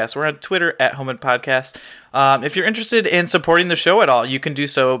 facebook.com/homeandpodcast. We're on Twitter @homeandpodcast. If you're interested in supporting the show at all, you can do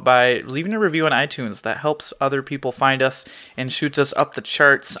so by leaving a review on iTunes. That helps other people find us and shoots us up the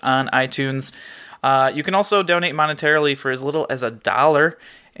charts on iTunes. You can also donate monetarily for as little as $1.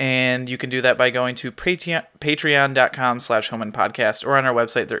 And you can do that by going to patreon.com/homeandpodcast, or on our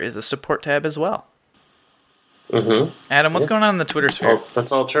website there is a support tab as well. Mm-hmm. Adam, what's going on in the Twitter sphere?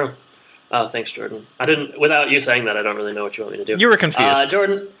 That's all true. Oh, thanks, Jordan. Without you saying that, I don't really know what you want me to do. You were confused.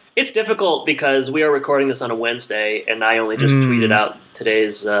 Jordan, it's difficult because we are recording this on a Wednesday, and I only just tweeted out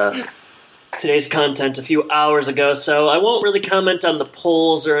today's content a few hours ago, so I won't really comment on the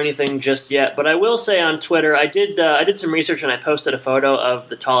polls or anything just yet, but I will say on Twitter, I did some research and I posted a photo of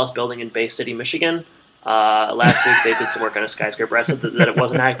the tallest building in Bay City, Michigan. Last week they did some work on a skyscraper. I said that it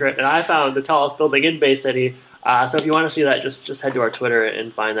wasn't accurate, and I found the tallest building in Bay City. So if you want to see that, just head to our Twitter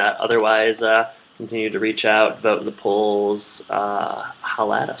and find that. Otherwise, continue to reach out, vote in the polls,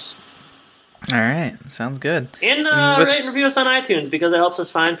 holla at us. All right, sounds good. And rate and review us on iTunes because it helps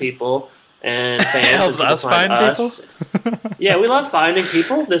us find people. And fans It helps and people us find us. Yeah, we love finding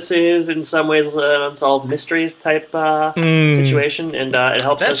people. This is, in some ways, an unsolved mysteries type situation, and it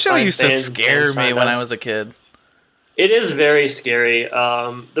helps That us show find used to fans, scare fans me find when us. I was a kid. It is very scary.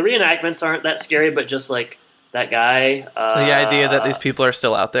 The reenactments aren't that scary, but just like that guy. The idea that these people are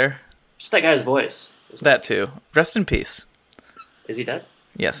still out there. Just that guy's voice. That too. Rest in peace. Is he dead?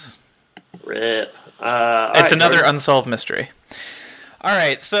 Yes. Rip. It's another unsolved mystery. All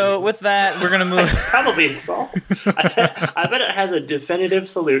right, so with that, we're going to move... It's probably solved. I bet it has a definitive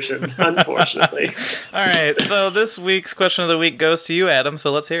solution, unfortunately. All right, so this week's question of the week goes to you, Adam,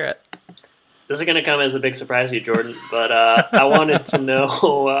 so let's hear it. This is going to come as a big surprise to you, Jordan, but I wanted to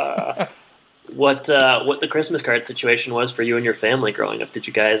know what the Christmas card situation was for you and your family growing up. Did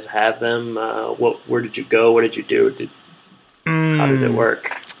you guys have them? Where did you go? What did you do? How did it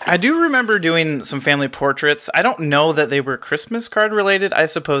work? I do remember doing some family portraits. I don't know that they were Christmas card related. I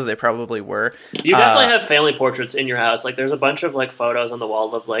suppose they probably were. You definitely have family portraits in your house. Like, there's a bunch of like photos on the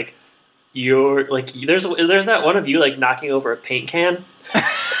wall of like your like. There's that one of you like knocking over a paint can,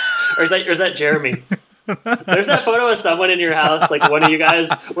 or is that Jeremy? There's that photo of someone in your house, like one of you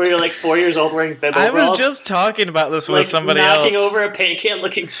guys, where you're like 4 years old wearing bib overalls. I was just talking about this with somebody knocking else. over a paint can,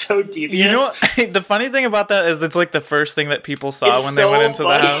 looking so devious. You know what? The funny thing about that is it's like the first thing that people saw when they went into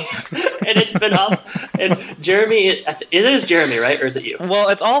the house. And it's been up. And Jeremy, it is Jeremy, right? Or is it you? Well,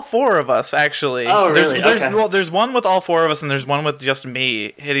 it's all four of us, actually. Oh, really? Well, there's one with all four of us, and there's one with just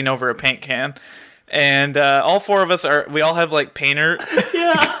me hitting over a paint can. And all four of us we all have like painter.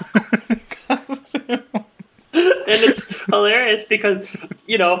 Yeah. And it's hilarious because,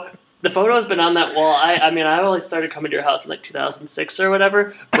 you know, the photo's been on that wall. I mean, I only started coming to your house in like 2006 or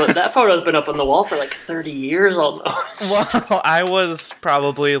whatever, but that photo's been up on the wall for like 30 years almost. Well, I was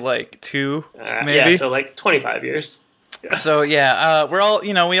probably like 2, maybe. Yeah, so like 25 years. So yeah,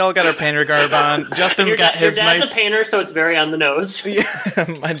 we all got our painter garb on. Justin's got his your dad's nice. a painter, so it's very on the nose.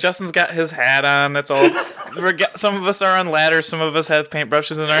 Yeah, Justin's got his hat on. That's all. Some of us are on ladders. Some of us have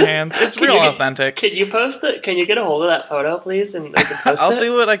paintbrushes in our hands. It's real authentic. Can you post it? Can you get a hold of that photo, please, and I can post it? I'll see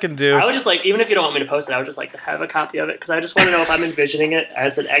what I can do. I would just like, even if you don't want me to post it, I would just like to have a copy of it because I just want to know if I'm envisioning it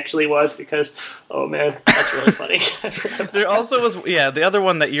as it actually was. Because oh man, that's really funny. There also was the other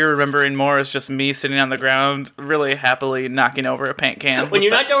one that you're remembering more is just me sitting on the ground, really happily knocking over a paint can. When you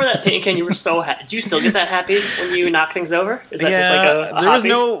knocked over that paint can, you were so happy. Do you still get that happy when you knock things over? Is that just like a there was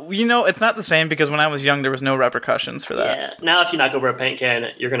hobby? no, it's not the same because when I was young, there was no repercussions for that. Yeah. Now, if you knock over a paint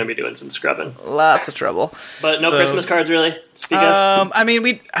can, you're going to be doing some scrubbing. Lots of trouble. But no Christmas cards, really, to speak of? I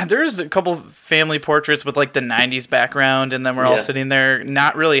mean, there's a couple family portraits with like the 90s background, and then we're all sitting there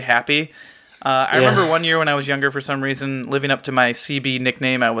not really happy. I remember one year when I was younger, for some reason, living up to my CB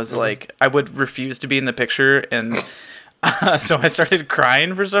nickname, I was like, I would refuse to be in the picture, and so I started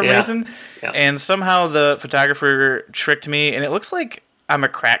crying for some reason, and somehow the photographer tricked me, and it looks like I'm a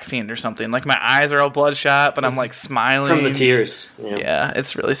crack fiend or something. Like my eyes are all bloodshot, but I'm like smiling from the tears. Yeah,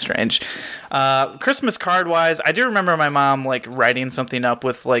 it's really strange. Christmas card wise, I do remember my mom like writing something up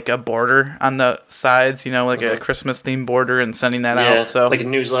with like a border on the sides, like a Christmas themed border, and sending that out. So like a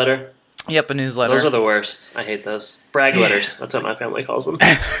newsletter. Yep, a newsletter. Those are the worst. I hate those. Brag letters. That's what my family calls them.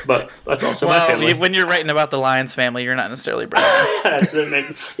 But that's also my family. When you're writing about the Lions family, you're not necessarily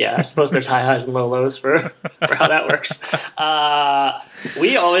bragging. Yeah, I suppose there's high highs and low lows for how that works.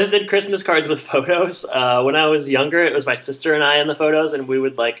 We always did Christmas cards with photos. When I was younger, it was my sister and I in the photos, and we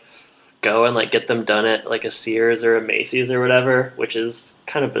would like go and like get them done at like a Sears or a Macy's or whatever, which is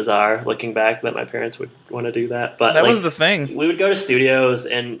kind of bizarre looking back that my parents would want to do that. But that was the thing. We would go to studios,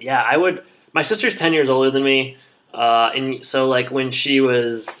 and my sister's 10 years older than me, and so like when she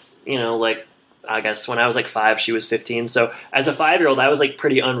was, like I guess when I was like 5, she was 15. So as a 5-year-old, I was like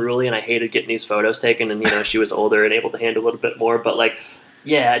pretty unruly, and I hated getting these photos taken. And she was older and able to handle a little bit more. But like,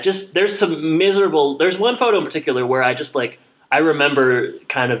 there's some miserable. There's one photo in particular where I remember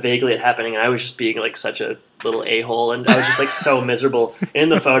kind of vaguely it happening, and I was just being like such a little a-hole, and I was just like so miserable. In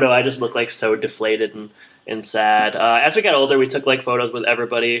the photo, I just looked like so deflated and sad. As we got older, we took like photos with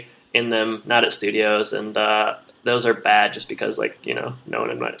everybody in them, not at studios, and those are bad just because no one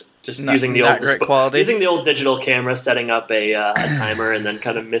in my using the old digital camera, setting up a timer, and then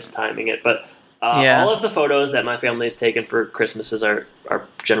kind of mistiming it. But all of the photos that my family has taken for Christmases are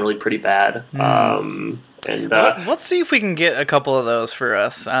generally pretty bad. And let's see if we can get a couple of those for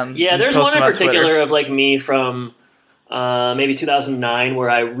us. There's one in particular of like me from maybe 2009 where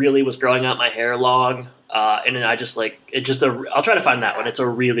I really was growing out my hair long, and then I just like it. I'll try to find that one. It's a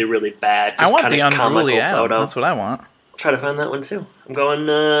really really bad. I want the unruly Adam. Photo. That's what I want. I'll try to find that one too. I'm going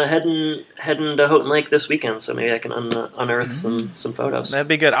heading to Houghton Lake this weekend, so maybe I can unearth some photos. That'd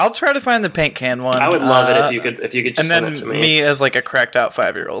be good. I'll try to find the paint can one. I would love it if you could just send it to me. And then me as like a cracked out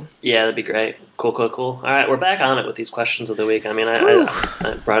 5-year-old. Yeah, that'd be great. Cool. All right, we're back on it with these questions of the week. I mean, I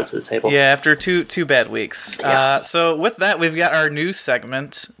brought it to the table. Yeah, after two bad weeks. Yeah. So with that, we've got our new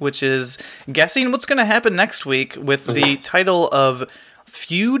segment, which is guessing what's going to happen next week with the title of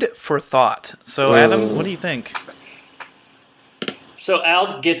Feud for Thought. So Adam, what do you think? So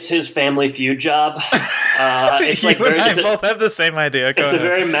Al gets his Family Feud job. It's like you and I it's both have the same idea. Go It's ahead. a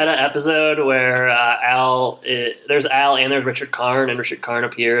very meta episode where there's Al and there's Richard Karn, and Richard Karn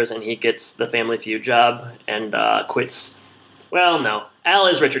appears and he gets the Family Feud job and quits. Well, no, Al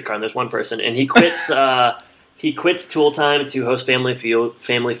is Richard Karn. There's one person, and he quits. He quits Tool Time to host Family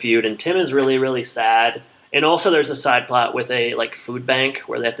Feud, and Tim is really, really sad. And also, there's a side plot with a food bank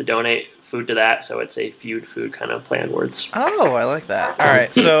where they have to donate food to that, so it's a food kind of play on words. Oh, I like that. All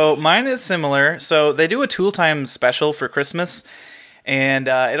right, so mine is similar. So they do a Tool Time special for Christmas, and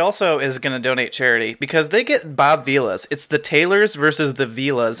it also is going to donate charity because they get Bob Vilas. It's the Taylors versus the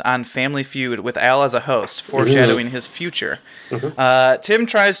Vilas on Family Feud with Al as a host, foreshadowing his future. Tim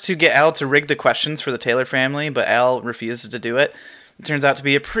tries to get Al to rig the questions for the Taylor family, but Al refuses to do it. It turns out to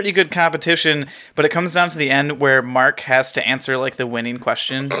be a pretty good competition, but it comes down to the end where Mark has to answer the winning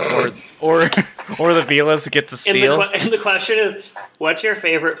question, or the Vilas get to steal. And the question is, "What's your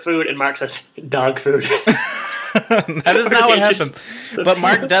favorite food?" And Mark says, "Dog food." That is not what happened. But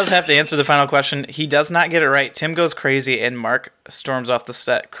Mark does have to answer the final question. He does not get it right. Tim goes crazy, and Mark storms off the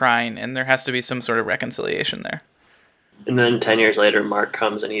set crying, and there has to be some sort of reconciliation there. And then 10 years later, Mark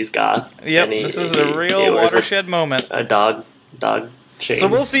comes and he's goth. Yep, and this is a real watershed moment. A dog chain. So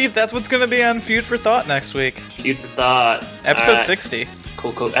we'll see if that's what's going to be on Feud for Thought next week. Feud for Thought. Episode 60.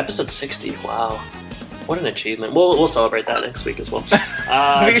 Cool. Episode 60. Wow. What an achievement. We'll celebrate that next week as well.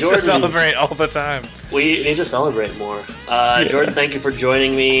 We used to celebrate all the time. We need to celebrate more. Jordan, thank you for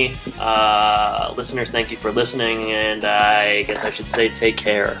joining me. Listeners, thank you for listening. And I guess I should say take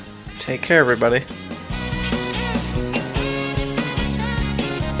care. Take care, everybody.